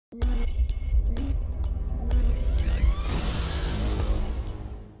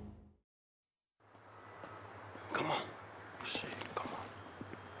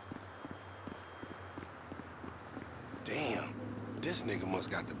must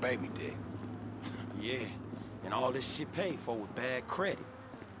got the baby dick. Yeah, and all this shit paid for with bad credit.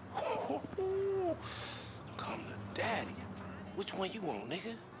 Come to daddy. Which one you want,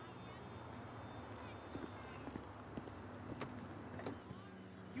 nigga?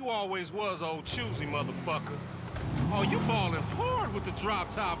 You always was old choosy, motherfucker. Oh, you balling hard with the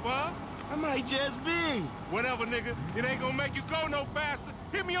drop top, huh? I might just be. Whatever, nigga. It ain't gonna make you go no faster.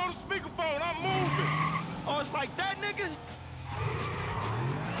 Hit me on the speakerphone. I'm moving. Oh, it's like that, nigga?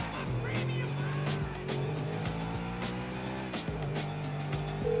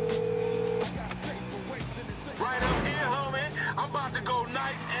 Right up here, homie. I'm about to go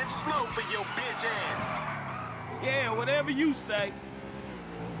nice and slow for your bitch ass. Yeah, whatever you say.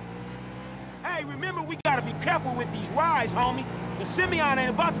 Hey, remember, we gotta be careful with these rides, homie. The Simeon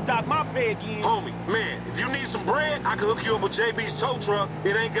ain't about to dock my pay again. Homie, man, if you need some bread, I can hook you up with JB's tow truck.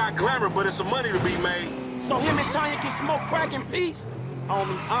 It ain't got glamour, but it's some money to be made. So him and Tanya can smoke crack in peace?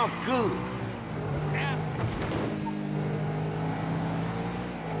 Homie, I'm good.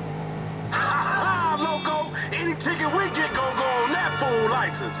 Ha ha, loco! Any ticket we get gon' go on that fool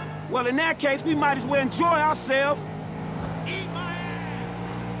license. Well, in that case, we might as well enjoy ourselves. Eat my ass!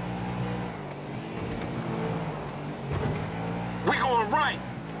 We going right.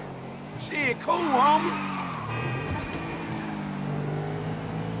 Shit, cool, homie.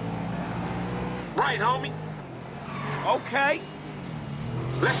 Right, homie. Okay.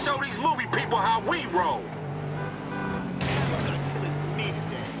 Let's show these movie people how we roll.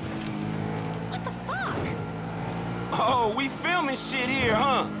 What the fuck? Oh, we filming shit here,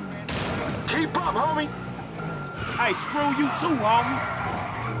 huh? Keep up, homie. Hey, screw you too, homie.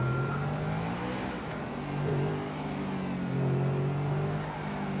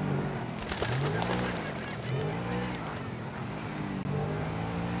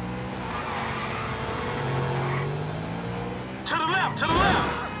 To the left, to the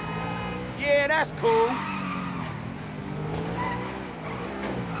left. Yeah, that's cool.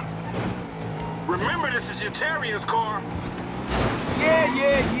 Remember, this is your Terrier's car.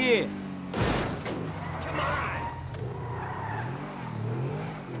 Yeah. Come on!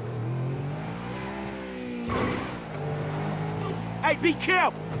 Hey, be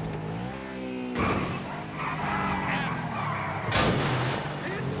careful.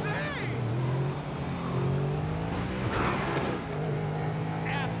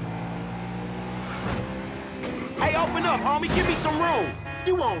 Hey, open up, homie. Give me some room.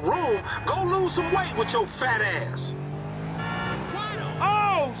 You want room? Go lose some weight with your fat ass.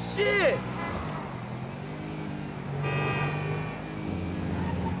 Oh, shit.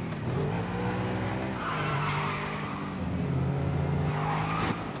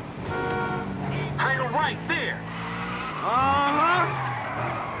 Hang 'em right there. Uh-huh.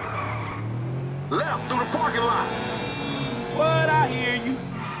 Left through the parking lot. What? I hear you.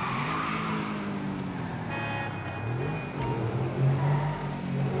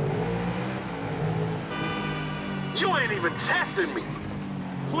 You ain't even testing me.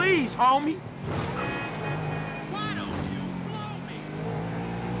 Please, homie. Why don't you blow me?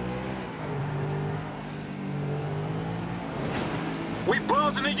 We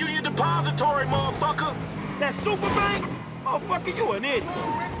buzzing the Union Depository, motherfucker. That super bank? Motherfucker, you an idiot.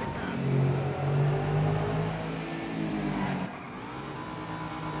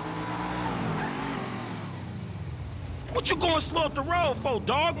 What you going slow up the road for,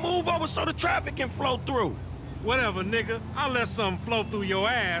 dog? Move over so the traffic can flow through. Whatever, nigga. I'll let something flow through your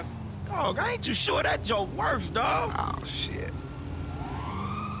ass. Dog, I ain't too sure that joke works, dog. Oh, shit.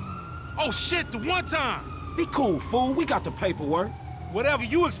 Oh, shit, the one time. Be cool, fool. We got the paperwork. Whatever,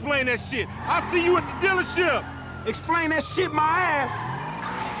 you explain that shit. I'll see you at the dealership. Explain that shit my ass.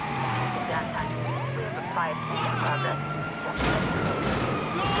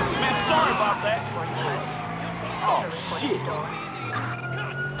 Man, sorry about that. Oh, shit.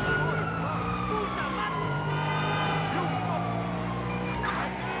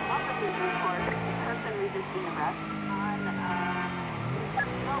 Person resisting arrest on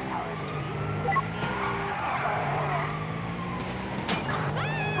Power Street.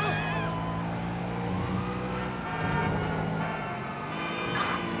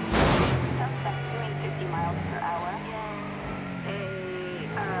 Suspect doing 50 miles per hour in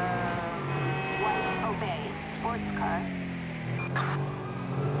a white Obey sports car.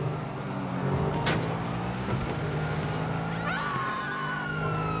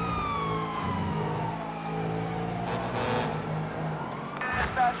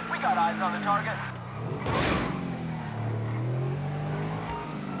 We got eyes on the target.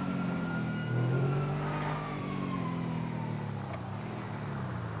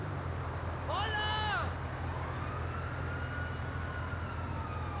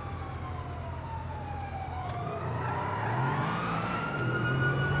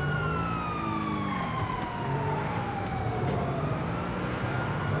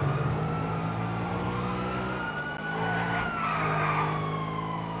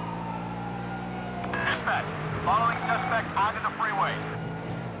 dispatch. Following suspect onto the freeway.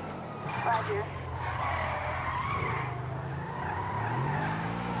 Roger.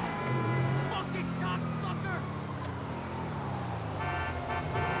 Fucking cocksucker!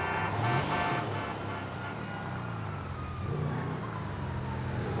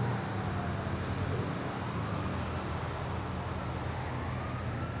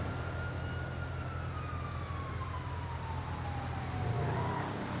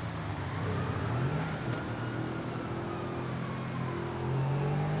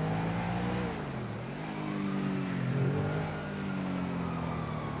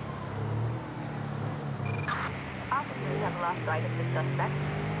 Officers have lost sight of the suspect.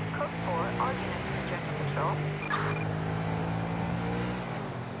 Code 4, all units return to patrol.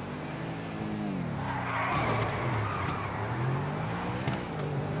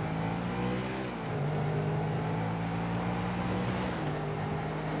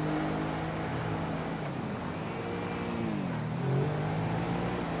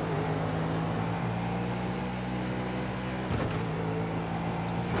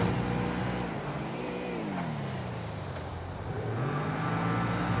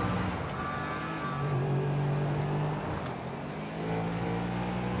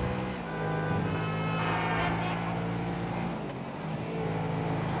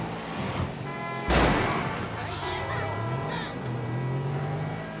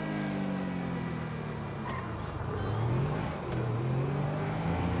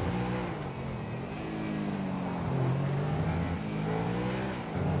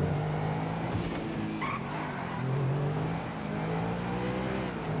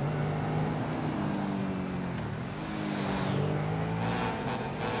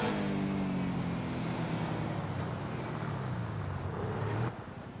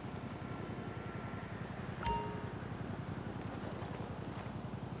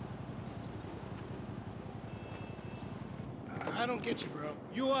 I don't get you, bro.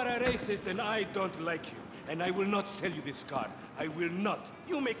 You are a racist and I don't like you. And I will not sell you this car. I will not.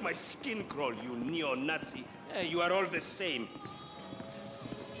 You make my skin crawl, you neo-Nazi. You are all the same.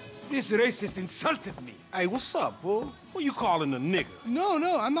 This racist insulted me. Hey, what's up, fool? Who you calling a nigga? No,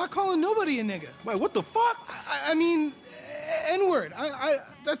 I'm not calling nobody a nigga. Wait, what the fuck? I mean, N-word.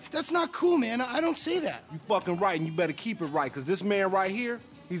 That's not cool, man. I don't say that. You fucking right, and you better keep it right, because this man right here,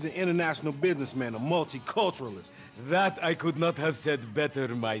 he's an international businessman, a multiculturalist. That I could not have said better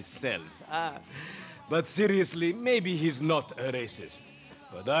myself. But seriously, maybe he's not a racist.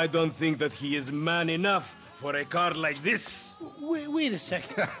 But I don't think that he is man enough for a car like this. Wait a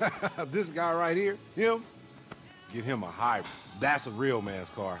second. This guy right here, him, get him a hybrid. That's a real man's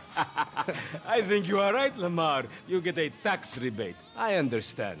car. I think you are right, Lamar. You get a tax rebate. I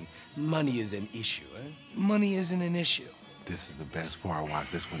understand. Money is an issue, eh? Money isn't an issue. This is the best part. Watch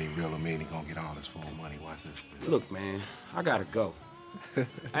this when he reel him in. He gonna get all his full money. Watch this. Look, man, I gotta go.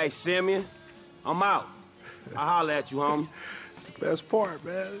 Hey, Simeon, I'm out. I'll holler at you, homie. It's the best part,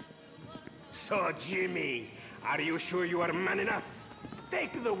 man. So, Jimmy, are you sure you are man enough?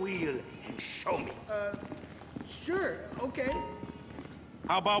 Take the wheel and show me. Sure, okay.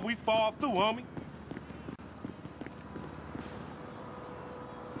 How about we fall through, homie?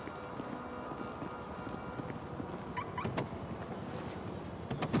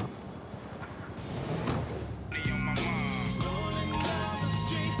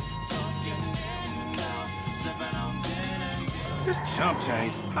 This chump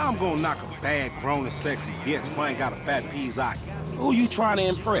change. How I'm gonna knock a bad, grown and sexy bitch if I ain't got a fat piece-eye? Who you trying to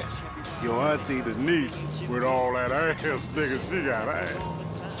impress? Your auntie Denise, with all that ass, nigga, she got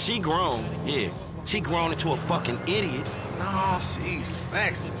ass. She grown, yeah. She grown into a fucking idiot. Nah, she's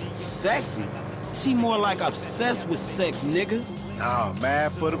sexy. Sexy? She more like obsessed with sex, nigga. Nah,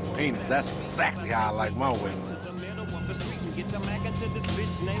 mad for the penis. That's exactly how I like my women.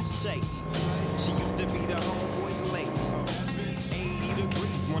 She used to be the homeboy's lady. 80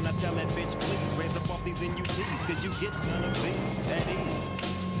 degrees when I tell that bitch, please raise up off these NUTs, cause you get none of these. That is.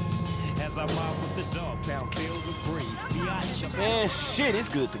 As I mob with the dog pound filled with breeze. Man, shit, it's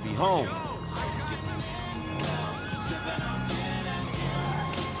good to be home.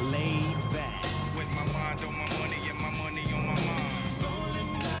 Laid back. With my mind on my money and my money on my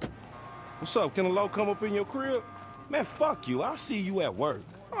mind. What's up? Can a low come up in your crib? Man, fuck you. I'll see you at work.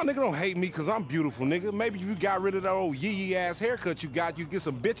 Oh, nigga, don't hate me because I'm beautiful, nigga. Maybe if you got rid of that old yee-yee-ass haircut you got, you get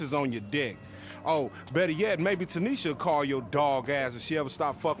some bitches on your dick. Oh, better yet, maybe Tanisha will call your dog ass if she ever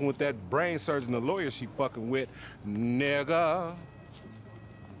stop fucking with that brain surgeon, the lawyer she fucking with, nigga.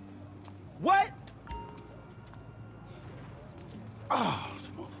 What? Oh,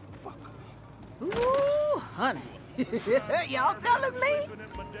 motherfucker. Ooh, honey. Y'all telling me?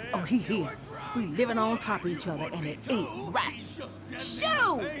 Oh, he here. We living on top of each other, and it ain't right.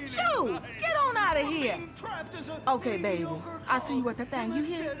 Shoo! Shoo! Get on out of here! Okay, baby. I'll see you at the thing. You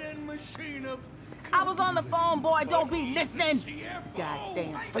hear? I was on the phone, boy. Don't be listening.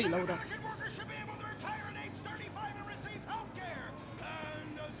 Goddamn freeloader.